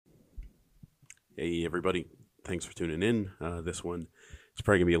Hey everybody, thanks for tuning in. This one is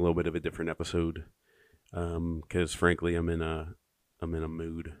probably gonna be a little bit of a different episode because frankly I'm in a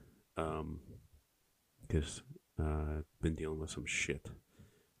mood because I've been dealing with some shit.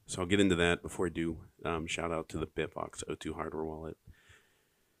 So I'll get into that before I do. Shout out to the Bitbox O2 hardware wallet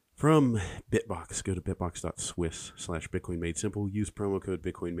from Bitbox. Go to bitbox.swiss/Bitcoin Made Simple. Use promo code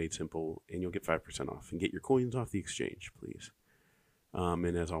Bitcoin Made Simple, and you'll get 5% off and get your coins off the exchange, please.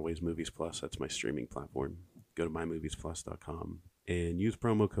 And as always, Movies Plus, that's my streaming platform. Go to mymoviesplus.com and use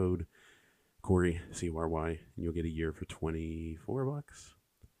promo code Corey, C-O-R-Y, and you'll get a year for $24.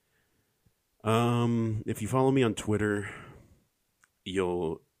 If you follow me on Twitter,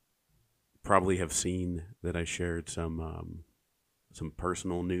 you'll probably have seen that I shared some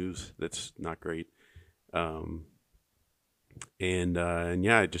personal news that's not great. And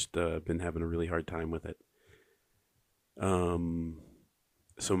yeah, I just been having a really hard time with it.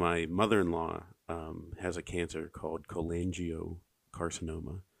 So my mother-in-law has a cancer called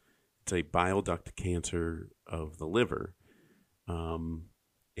cholangiocarcinoma. It's a bile duct cancer of the liver, and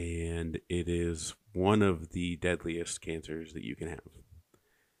it is one of the deadliest cancers that you can have.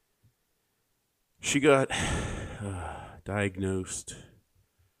 She got diagnosed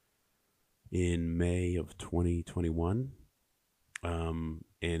in May of 2021, and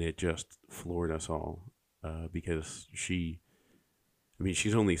it just floored us all because she's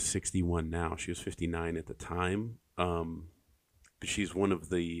only 61 now. She was 59 at the time. But she's one of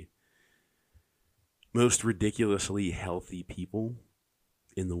the most ridiculously healthy people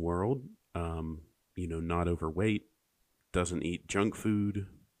in the world. Not overweight, doesn't eat junk food,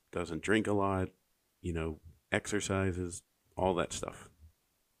 doesn't drink a lot, exercises, all that stuff.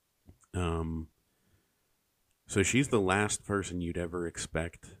 So she's the last person you'd ever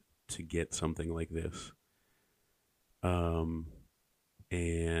expect to get something like this.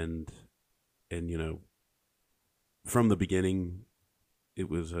 And from the beginning, it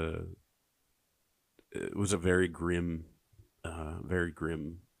was a very grim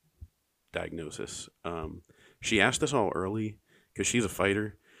diagnosis. She asked us all early because she's a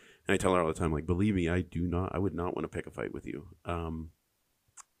fighter, and I tell her all the time, like, believe me, I would not want to pick a fight with you.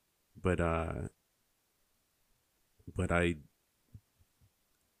 But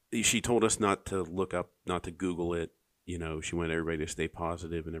she told us not to look up, not to Google it. She wanted everybody to stay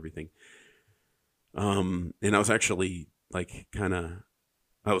positive and everything. And I was actually I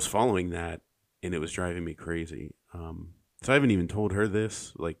was following that, and it was driving me crazy. So I haven't even told her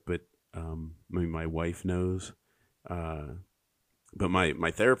this, but my wife knows. But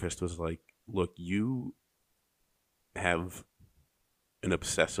my therapist was like, look, you have an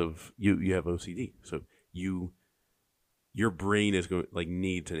obsessive, you have OCD. So your brain is going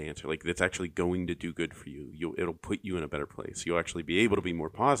needs an answer. It's actually going to do good for you. It'll put you in a better place. You'll actually be able to be more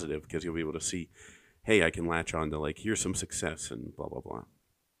positive because you'll be able to see, hey, I can latch on to here's some success and blah blah blah.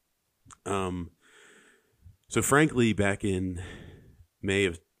 So frankly, back in June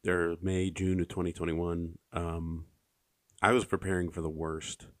of 2021, I was preparing for the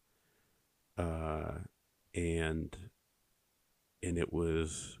worst, and it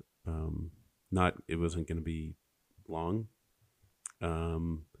was it wasn't going to be long.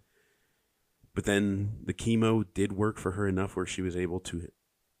 But then the chemo did work for her enough where she was able to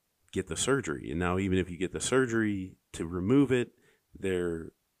get the surgery. And now even if you get the surgery to remove it,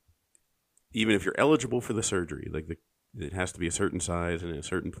 even if you're eligible for the surgery, it has to be a certain size and in a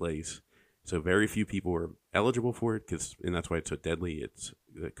certain place. So very few people are eligible for it and that's why it's so deadly. It's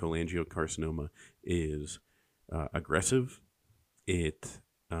the cholangiocarcinoma is aggressive. It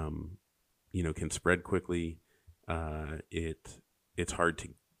can spread quickly. It's hard to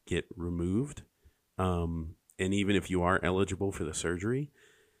get removed. And even if you are eligible for the surgery,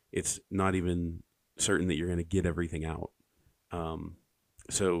 it's not even certain that you're going to get everything out.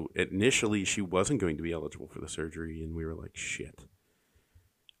 So initially she wasn't going to be eligible for the surgery, and we were like, shit.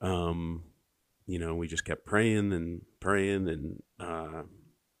 We just kept praying, and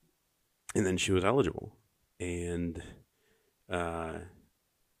then she was eligible, and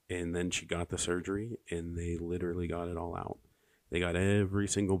then she got the surgery, and they literally got it all out. They got every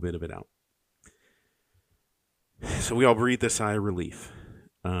single bit of it out. So we all breathed a sigh of relief.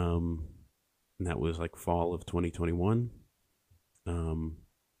 And that was fall of 2021.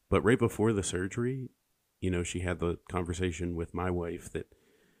 But right before the surgery, she had the conversation with my wife that,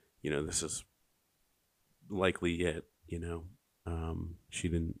 this is likely it, she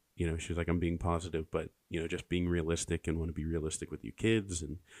didn't, she was like, I'm being positive, but, just being realistic and want to be realistic with you kids.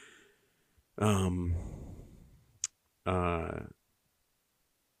 And,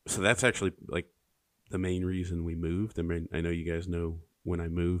 so that's actually the main reason we moved. I mean, I know you guys know when I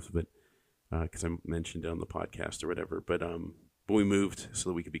moved, but, because I mentioned it on the podcast or whatever. But we moved so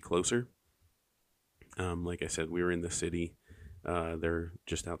that we could be closer. Like I said, we were in the city. They're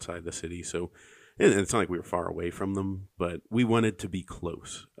just outside the city, so and it's not like we were far away from them, but we wanted to be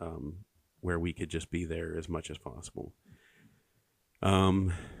close, where we could just be there as much as possible.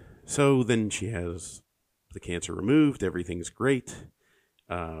 So then she has the cancer removed. Everything's great.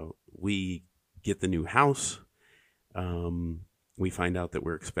 We get the new house. We find out that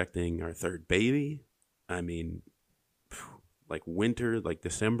we're expecting our third baby. I mean, like winter, like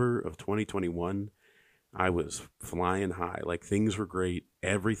December of 2021, I was flying high. Like things were great.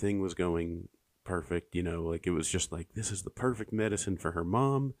 Everything was going perfect. Like it was just like, this is the perfect medicine for her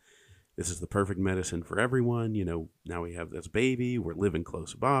mom. This is the perfect medicine for everyone. Now we have this baby. We're living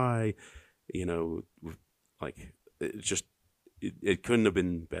close by. Like it just, it couldn't have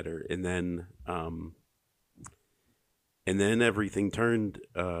been better. And then everything turned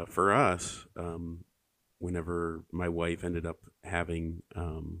for us whenever my wife ended up having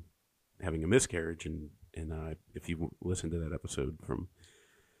a miscarriage, and if you listen to that episode from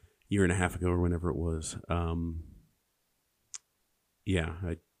a year and a half ago or whenever it was,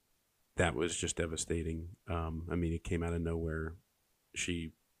 that was just devastating. I mean, it came out of nowhere.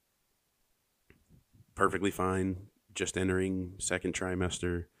 She perfectly fine, just entering second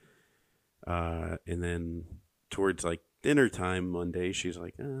trimester, and then towards like dinner time one day, she's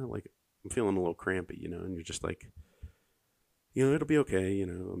like, like I'm feeling a little crampy, and you're just like, it'll be okay,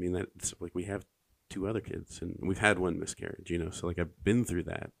 I mean, that's like we have two other kids and we've had one miscarriage, so like I've been through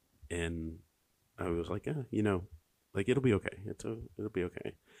that, and I was like, like it'll be okay. It'll be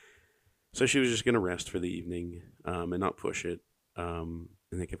okay. So she was just gonna rest for the evening, and not push it, and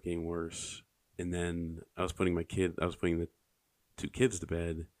it kept getting worse. And then I was putting the two kids to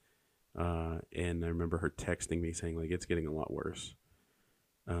bed, and I remember her texting me saying like it's getting a lot worse,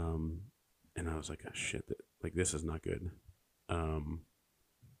 and I was like, oh shit, like this is not good.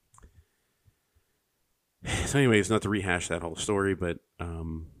 So anyways, not to rehash that whole story, but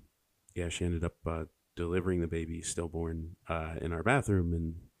yeah, she ended up delivering the baby stillborn in our bathroom,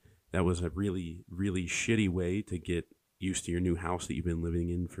 and that was a really, really shitty way to get used to your new house that you've been living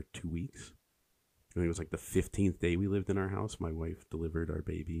in for 2 weeks. I think it was like the 15th day we lived in our house. My wife delivered our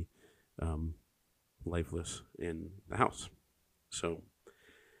baby lifeless in the house. So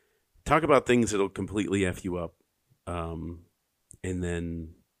talk about things that'll completely F you up. And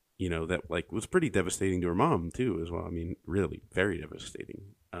then, that like was pretty devastating to her mom too, as well. I mean, really very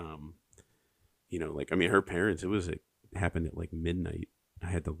devastating. Like, I mean, her parents, it happened at like midnight. I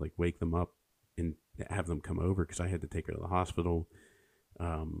had to like wake them up and have them come over because I had to take her to the hospital.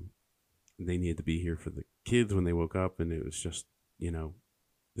 They needed to be here for the kids when they woke up, and it was just,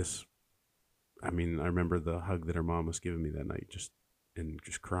 this. I mean, I remember the hug that her mom was giving me that night, just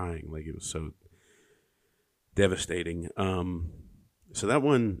crying, like it was so devastating. So that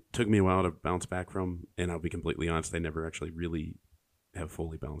one took me a while to bounce back from, and I'll be completely honest, I never actually really have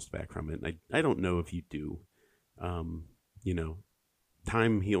fully bounced back from it. And I don't know if you do.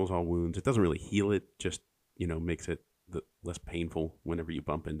 Time heals all wounds. It doesn't really heal it, just, makes it less painful whenever you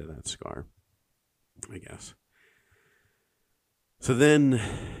bump into that scar, I guess. So then,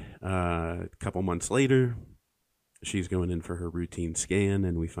 a couple months later, she's going in for her routine scan,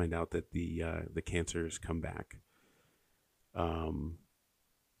 and we find out that the cancer has come back,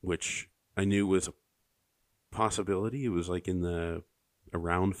 which I knew was a possibility. It was like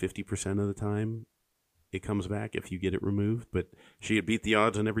around 50% of the time it comes back if you get it removed, but she had beat the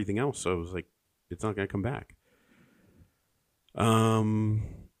odds on everything else, so I was like, it's not going to come back.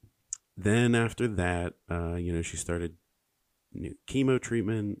 Then after that, she started chemo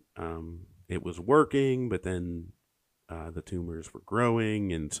treatment. It was working, but then the tumors were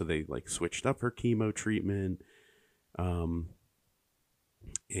growing, and so they like switched up her chemo treatment. And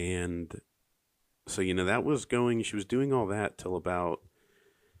so, that was going, she was doing all that till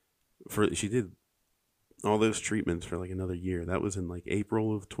she did all those treatments for like another year. That was in like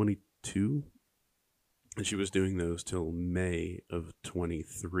April of 22. And she was doing those till May of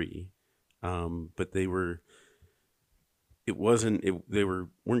 23. But they weren't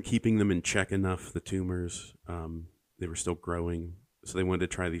keeping them in check enough, the tumors. They were still growing. So they wanted to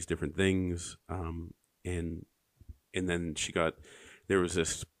try these different things. And then there was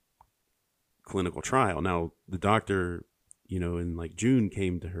this clinical trial. Now the doctor, in like June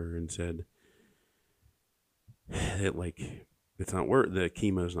came to her and said that like, the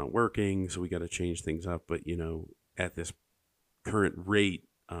chemo's not working, so we got to change things up. But, at this current rate,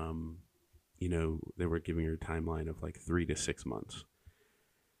 they were giving her a timeline of like 3 to 6 months.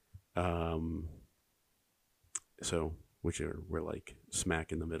 So, which we're like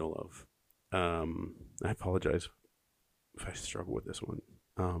smack in the middle of. I apologize if I struggle with this one.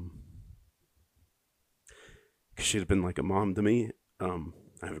 Because she's been like a mom to me. I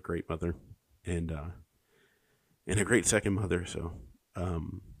have a great mother, and a great second mother. So,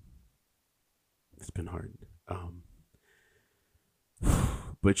 um, it's been hard.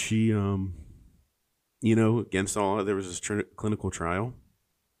 But she, against all, there was this clinical trial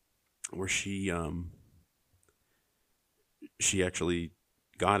where she actually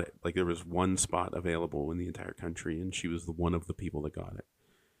got it. Like there was one spot available in the entire country, and she was one of the people that got it.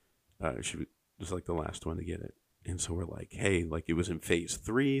 She was like the last one to get it. And so we're like, hey, like it was in phase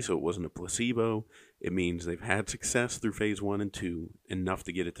 3, so it wasn't a placebo. It means they've had success through phase 1 and 2, enough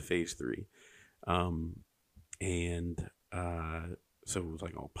to get it to phase 3. And so it was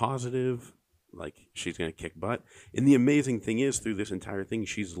like all positive, like she's going to kick butt. And the amazing thing is, through this entire thing,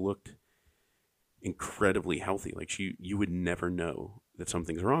 she's looked incredibly healthy. Like you would never know that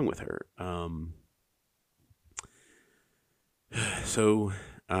something's wrong with her.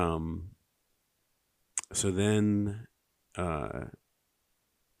 So then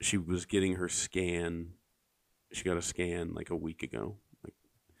she was getting her scan. She got a scan like a week ago.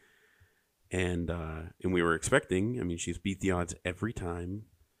 And we were expecting, I mean, she's beat the odds every time.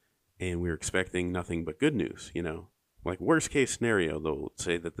 And we were expecting nothing but good news, Like worst case scenario, they'll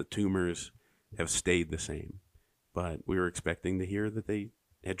say that the tumors have stayed the same. But we were expecting to hear that they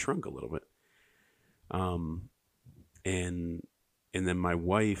had shrunk a little bit. And then my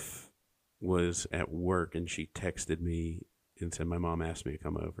wife was at work, and she texted me and said, my mom asked me to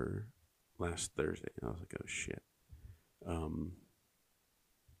come over last Thursday. And I was like, oh, shit.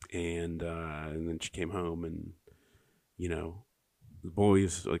 And then she came home, and, the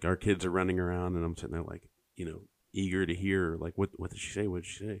boys, like our kids are running around, and I'm sitting there like, eager to hear, like, what did she say? What did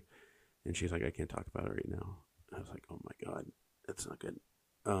she say? And she's like, I can't talk about it right now. I was like, oh my God, that's not good.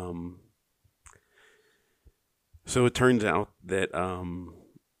 So it turns out that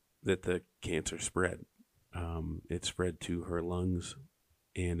that the cancer spread. It spread to her lungs,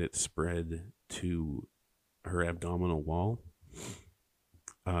 and it spread to her abdominal wall.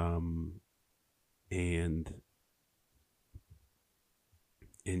 And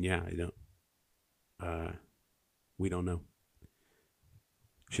yeah, we don't know.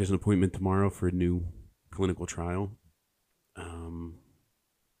 She has an appointment tomorrow for a new clinical trial.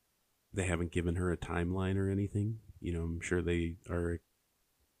 They haven't given her a timeline or anything. I'm sure they are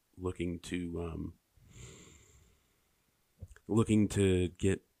looking to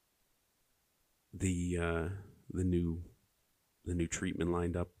get the new treatment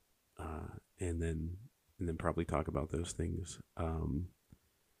lined up, and then probably talk about those things.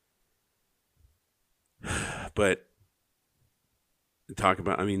 But talk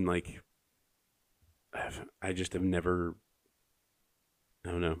about, I mean, like, I just have never,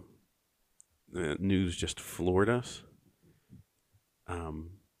 I don't know, the news just floored us.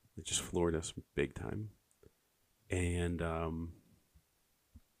 It just floored us big time. And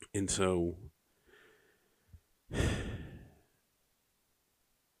so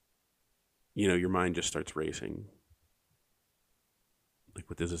your mind just starts racing. Like,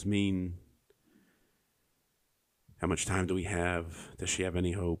 what does this mean? How much time do we have? Does she have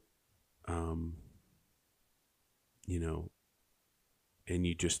any hope? And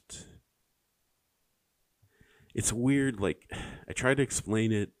you just, it's weird. Like, I try to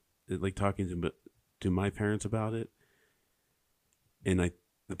explain it, like talking to my parents about it. And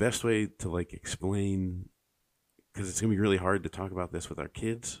the best way to like explain, because it's going to be really hard to talk about this with our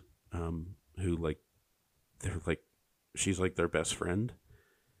kids, who like, they're like, she's like their best friend.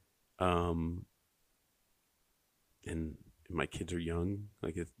 And my kids are young.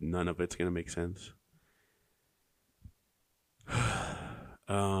 Like, none of it's going to make sense.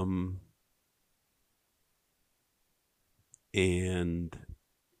 And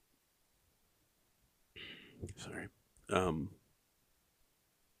sorry.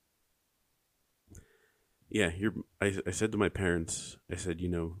 Yeah, I said to my parents, I said,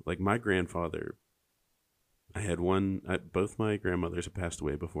 like my grandfather, both my grandmothers had passed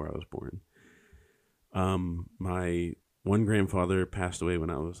away before I was born. My one grandfather passed away when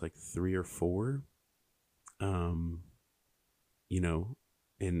I was like 3 or 4.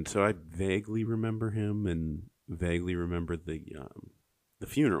 And so I vaguely remember him and vaguely remember the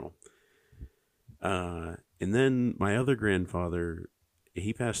funeral. And then my other grandfather,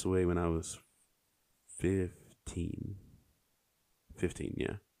 he passed away when I was 15,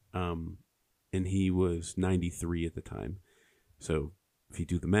 yeah. And he was 93 at the time. So if you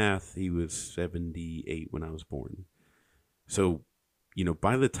do the math, he was 78 when I was born. So,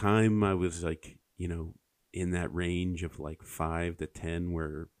 by the time I was like, in that range of like 5 to 10,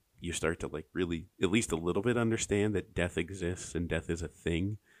 where, you start to like really, at least a little bit, understand that death exists and death is a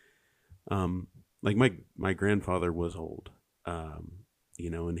thing. Like my grandfather was old, and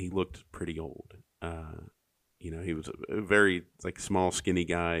he looked pretty old. He was a very like small, skinny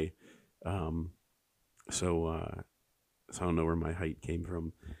guy. Um, so I don't know where my height came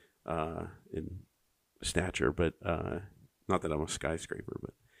from in stature, but not that I'm a skyscraper,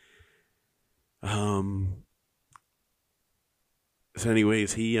 but so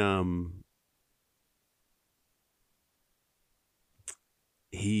anyways, he I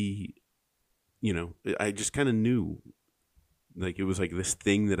just kind of knew, like, it was like this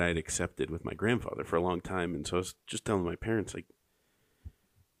thing that I had accepted with my grandfather for a long time. And so I was just telling my parents, like,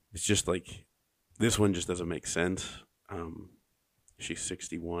 it's just like, this one just doesn't make sense. She's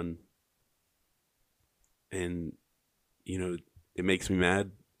 61, and it makes me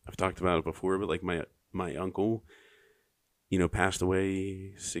mad. I've talked about it before, but like my uncle, passed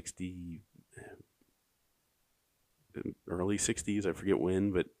away 60, early 60s. I forget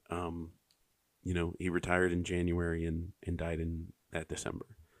when, but he retired in January and died in that December.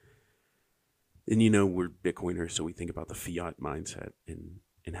 And we're Bitcoiners, so we think about the fiat mindset and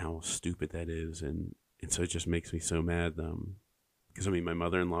how stupid that is, and so it just makes me so mad. Because my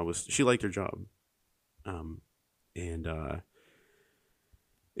mother-in-law she liked her job, and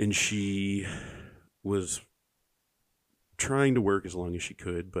she was trying to work as long as she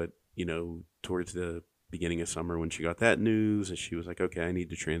could, but towards the beginning of summer when she got that news, and she was like, okay, I need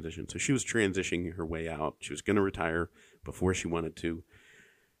to transition. So she was transitioning her way out. She was going to retire before she wanted to.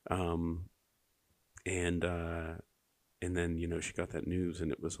 And then, she got that news,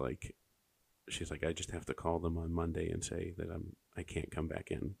 and it was like, she's like, I just have to call them on Monday and say that I can't come back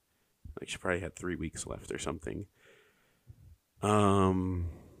in. Like, she probably had 3 weeks left or something.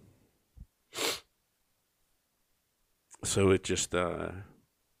 So it just, that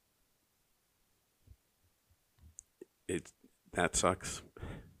sucks.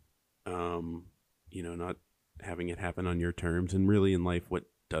 Not having it happen on your terms, and really in life, what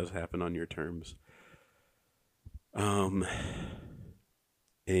does happen on your terms. And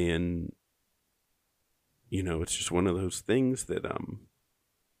it's just one of those things that,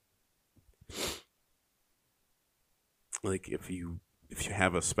 like, if you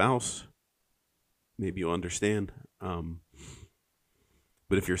have a spouse, maybe you'll understand.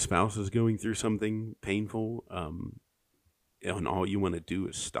 But if your spouse is going through something painful, and all you want to do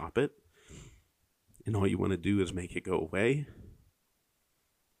is stop it, and all you want to do is make it go away,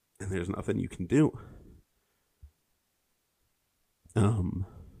 and there's nothing you can do.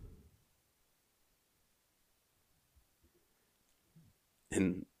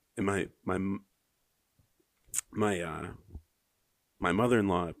 And my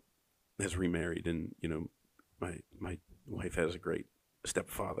mother-in-law has remarried, and my wife has a great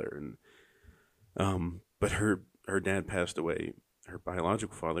stepfather, and but her dad passed away. Her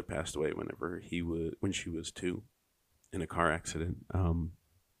biological father passed away when she was 2 in a car accident.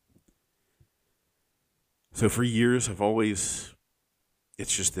 So for years,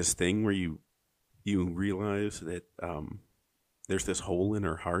 it's just this thing where you realize that there's this hole in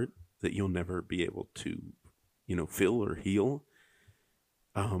her heart that you'll never be able to, fill or heal.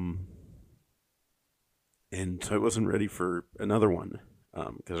 And so I wasn't ready for another one,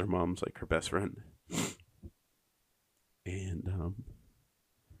 because her mom's like her best friend. And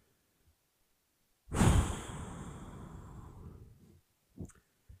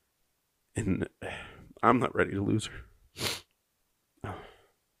and I'm not ready to lose her.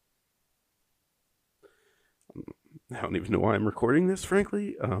 I don't even know why I'm recording this,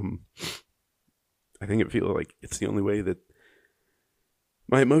 frankly. I think it feels like it's the only way that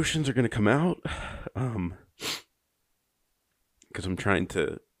my emotions are going to come out, because I'm trying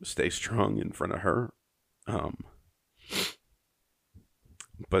to stay strong in front of her.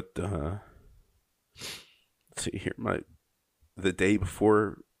 But let's see here. The day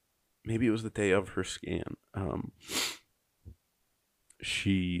before, maybe it was the day of her scan,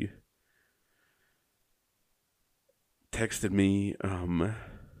 she texted me.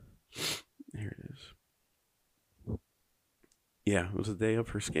 Here it is. Yeah, it was the day of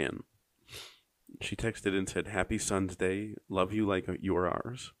her scan. She texted and said, "Happy Son's Day. Love you like you're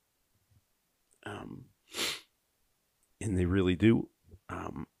ours." And they really do.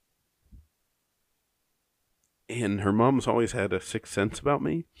 And her mom's always had a sixth sense about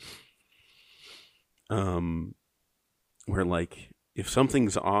me. Where, like, if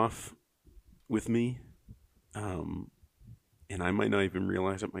something's off with me, and I might not even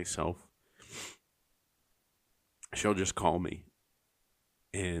realize it myself, she'll just call me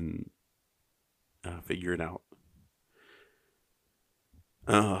and figure it out.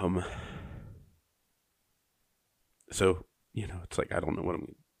 Um, so, it's like, I don't know what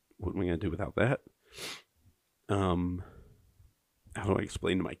am I going to do without that? How do I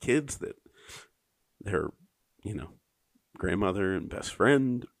explain to my kids that their, grandmother and best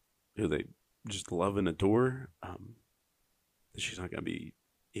friend, who they just love and adore, that she's not going to be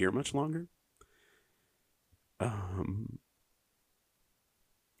here much longer? And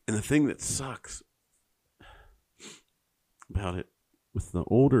the thing that sucks about it with the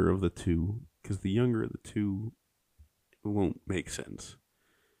older of the two, because the younger of the two, it won't make sense.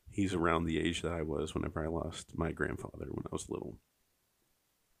 He's around the age that I was whenever I lost my grandfather when I was little.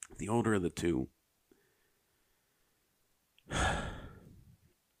 The older of the two,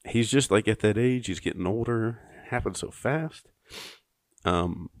 he's just like at that age. He's getting older. It happens so fast.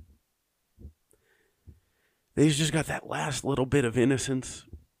 He's just got that last little bit of innocence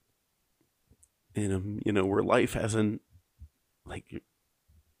in him, where life hasn't like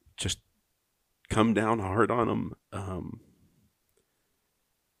just come down hard on him.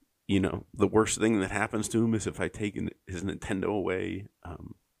 The worst thing that happens to him is if I take his Nintendo away.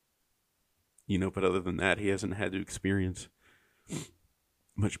 But other than that, he hasn't had to experience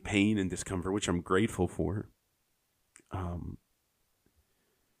much pain and discomfort, which I'm grateful for. But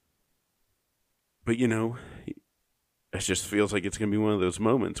it just feels like it's going to be one of those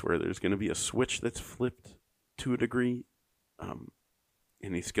moments where there's going to be a switch that's flipped to a degree.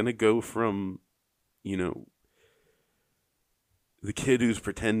 And he's going to go from, the kid who's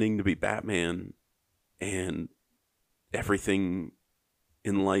pretending to be Batman and everything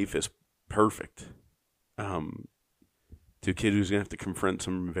in life is perfect, to a kid who's going to have to confront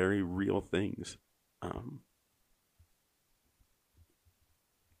some very real things.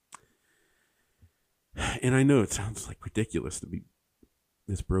 And I know it sounds like ridiculous to be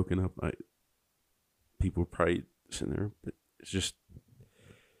this broken up. People are probably sitting there, but it's just,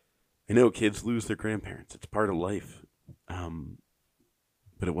 I know kids lose their grandparents. It's part of life.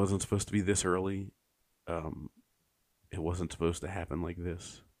 But it wasn't supposed to be this early. It wasn't supposed to happen like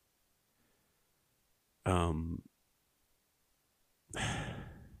this.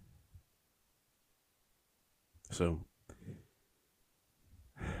 So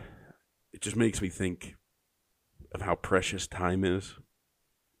it just makes me think of how precious time is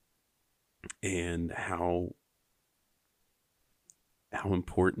and how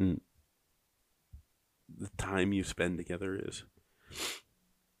important the time you spend together is.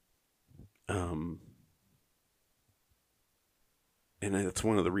 And that's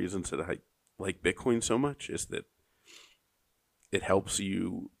one of the reasons that I like Bitcoin so much, is that it helps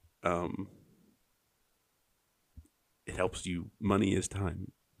you. It helps you. Money is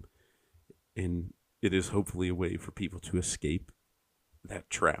time, and it is hopefully a way for people to escape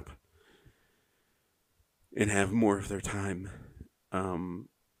that trap and have more of their time.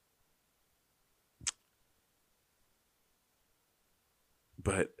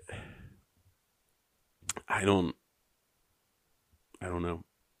 But I don't know.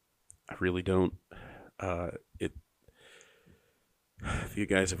 I really don't. If you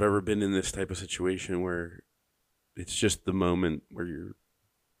guys have ever been in this type of situation where it's just the moment where you're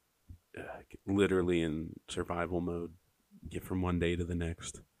literally in survival mode, get from one day to the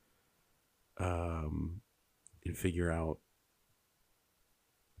next, and figure out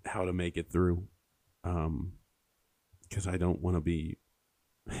how to make it through. Because I don't want to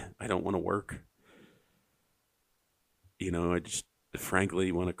work. I just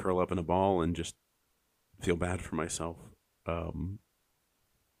frankly want to curl up in a ball and just feel bad for myself.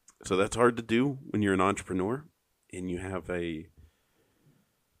 So that's hard to do when you're an entrepreneur and you have a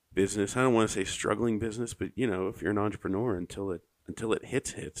business. I don't want to say struggling business, but if you're an entrepreneur until it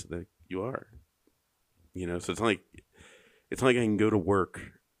hits, that you are. So it's not like I can go to work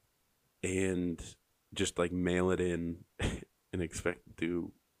and just like mail it in and expect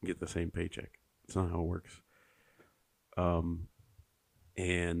to get the same paycheck. It's not how it works.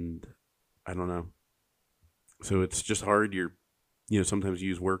 And I don't know. So it's just hard. Sometimes you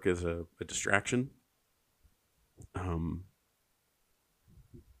use work as a distraction. And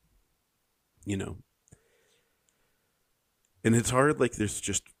it's hard. Like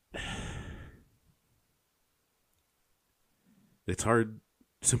it's hard,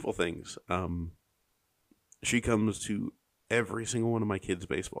 simple things. She comes to every single one of my kids'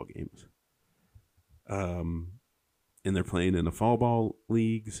 baseball games. And they're playing in the fall ball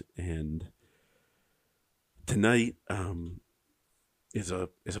leagues, and tonight is a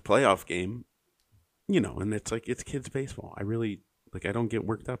playoff game, and it's like, it's kids baseball. I really I don't get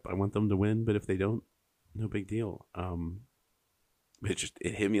worked up. I want them to win, but if they don't, no big deal. It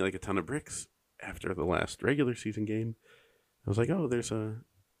hit me like a ton of bricks after the last regular season game I was like, oh, there's a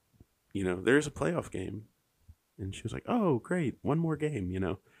playoff game. And she was like, oh, great, one more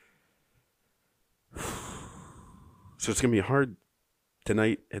game. So it's going to be hard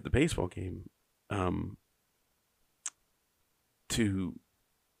tonight at the baseball game to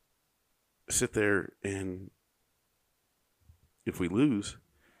sit there and, if we lose,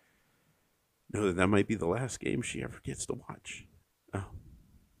 know that might be the last game she ever gets to watch.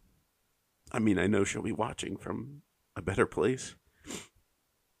 I mean, I know she'll be watching from a better place,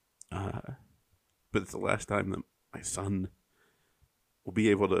 but it's the last time that my son will be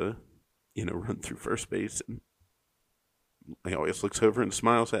able to, run through first base. And he always looks over and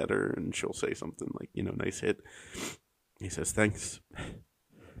smiles at her, and she'll say something like, nice hit. He says, thanks.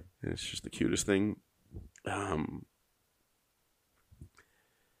 And it's just the cutest thing. I'm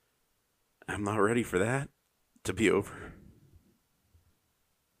not ready for that to be over.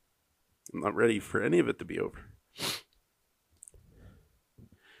 I'm not ready for any of it to be over.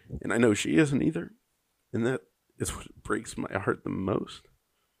 And I know she isn't either. And that is what breaks my heart the most.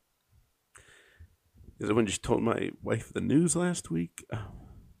 Is when she told my wife the news last week.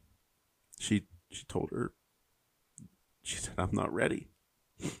 She told her, she said, I'm not ready.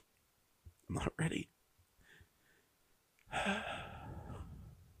 I'm not ready.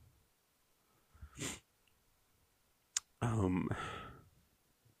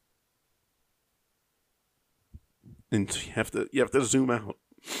 And you have to zoom out.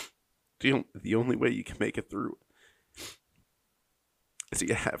 The only way you can make it through is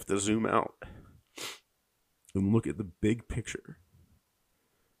you have to zoom out and look at the big picture.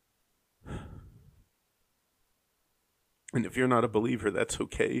 And if you're not a believer, that's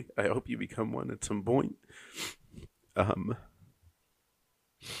okay. I hope you become one at some point. I'm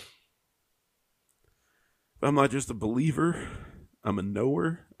not just a believer. I'm a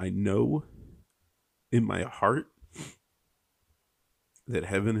knower. I know in my heart that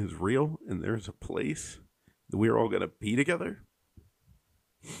heaven is real and there's a place that we're all going to be together.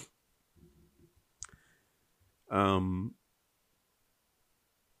 And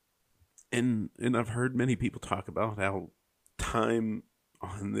I've heard many people talk about how time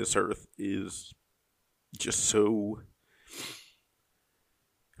on this earth is just so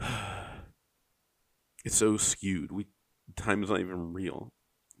it's so skewed. Time is not even real.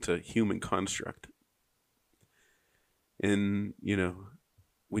 It's a human construct. And,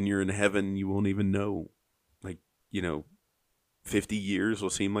 when you're in heaven, you won't even know. 50 years will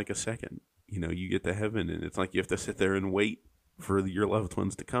seem like a second. You get to heaven, and it's like you have to sit there and wait for your loved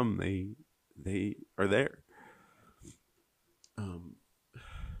ones to come. They are there.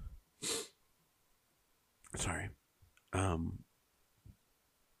 Sorry.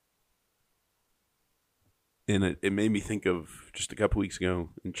 And it made me think of just a couple weeks ago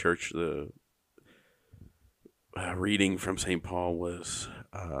in church, the reading from St. Paul was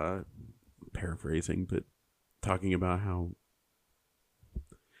paraphrasing, but talking about how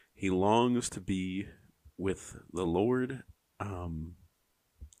he longs to be with the Lord,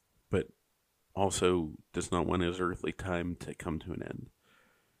 but also does not want his earthly time to come to an end.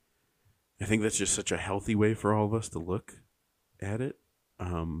 I think that's just such a healthy way for all of us to look at it.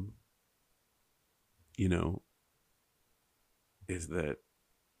 Is that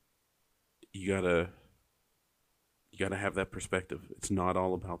you gotta have that perspective. It's not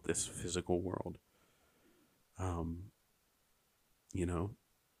all about this physical world.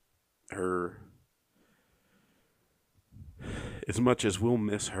 Her, as much as we'll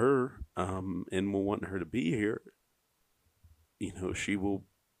miss her, and we'll want her to be here, she will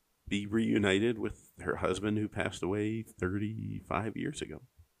be reunited with her husband who passed away 35 years ago.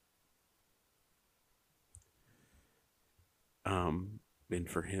 And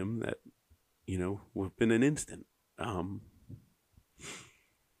for him, that, would have been an instant.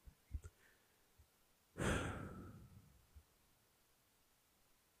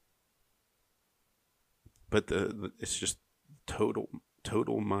 But it's just total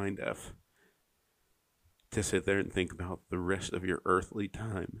mind F to sit there and think about the rest of your earthly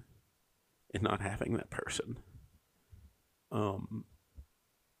time and not having that person.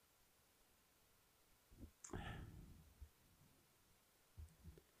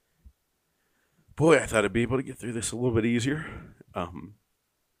 Boy, I thought I'd be able to get through this a little bit easier.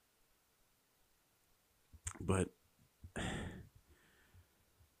 But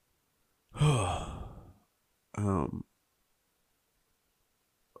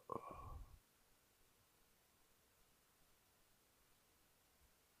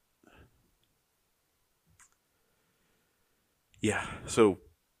yeah, so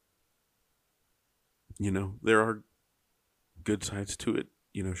there are good sides to it.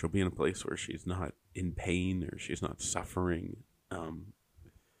 she'll be in a place where she's not in pain or she's not suffering.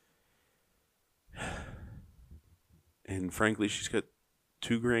 And frankly, she's got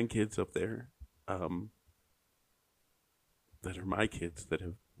 2 grandkids up there, that are my kids that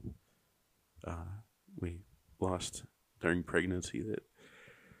have we lost during pregnancy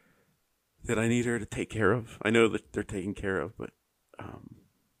that I need her to take care of. I know that they're taken care of, but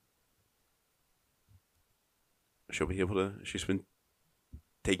she'll be able to. She's been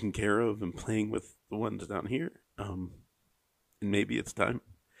taken care of and playing with the ones down here. And maybe it's time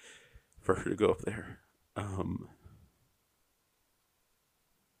for her to go up there.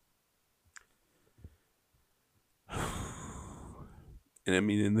 And I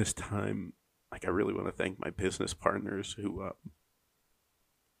mean, in this time, like, I really want to thank my business partners who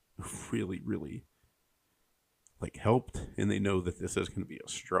really, really, like, helped, and they know that this is going to be a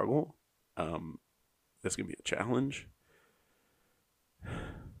struggle. This is going to be a challenge.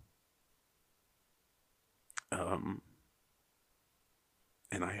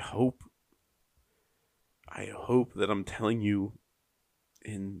 And I hope that I'm telling you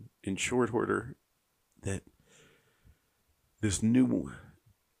in short order that this new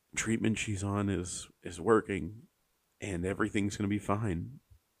treatment she's on is working, and everything's going to be fine.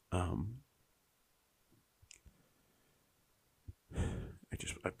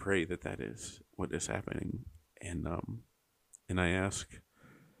 I pray that is what is happening, and I ask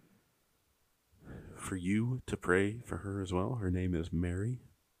for you to pray for her as well. Her name is Mary,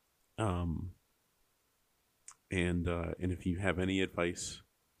 and if you have any advice,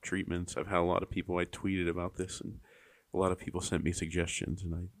 treatments, I've had a lot of people. I tweeted about this, and a lot of people sent me suggestions,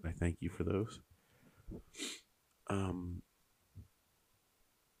 and I thank you for those.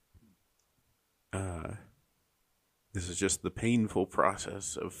 This is just the painful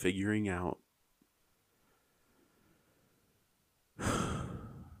process of figuring out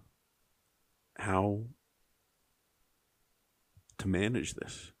how to manage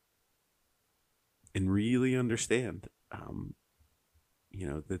this and really understand,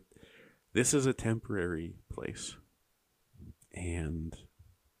 that this is a temporary place, and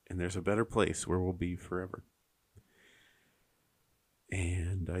there's a better place where we'll be forever.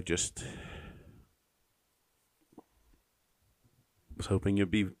 And I just was hoping it'd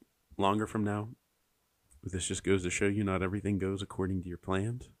be longer from now. But this just goes to show you not everything goes according to your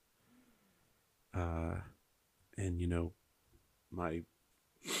plans. And my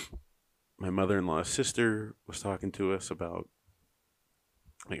mother-in-law's sister was talking to us about,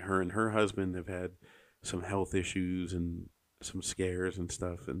 like, her and her husband have had some health issues and some scares and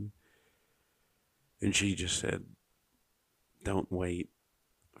stuff, and she just said, don't wait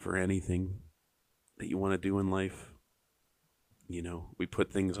for anything that you want to do in life. We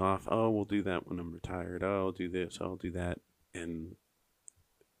put things off. Oh, we'll do that when I'm retired. Oh, I'll do this. I'll do that. And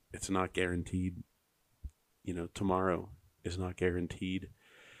it's not guaranteed. Tomorrow is not guaranteed.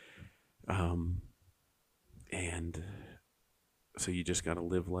 And so you just got to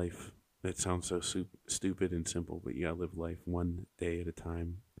live life. It sounds so stupid and simple, but you got to live life one day at a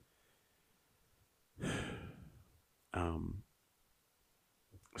time.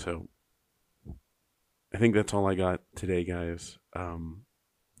 So I think that's all I got today, guys.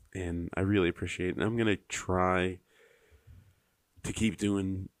 And I really appreciate it. And I'm going to try to keep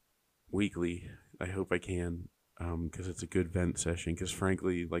doing weekly. I hope I can, because it's a good vent session. Because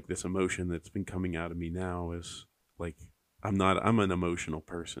frankly, like, this emotion that's been coming out of me now is like, I'm an emotional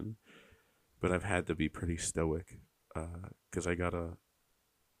person, but I've had to be pretty stoic, because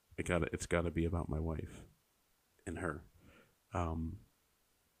it's gotta be about my wife and her.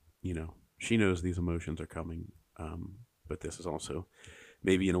 She knows these emotions are coming, but this is also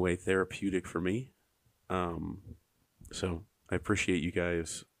maybe in a way therapeutic for me. So I appreciate you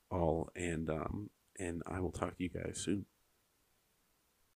guys all, and I will talk to you guys soon.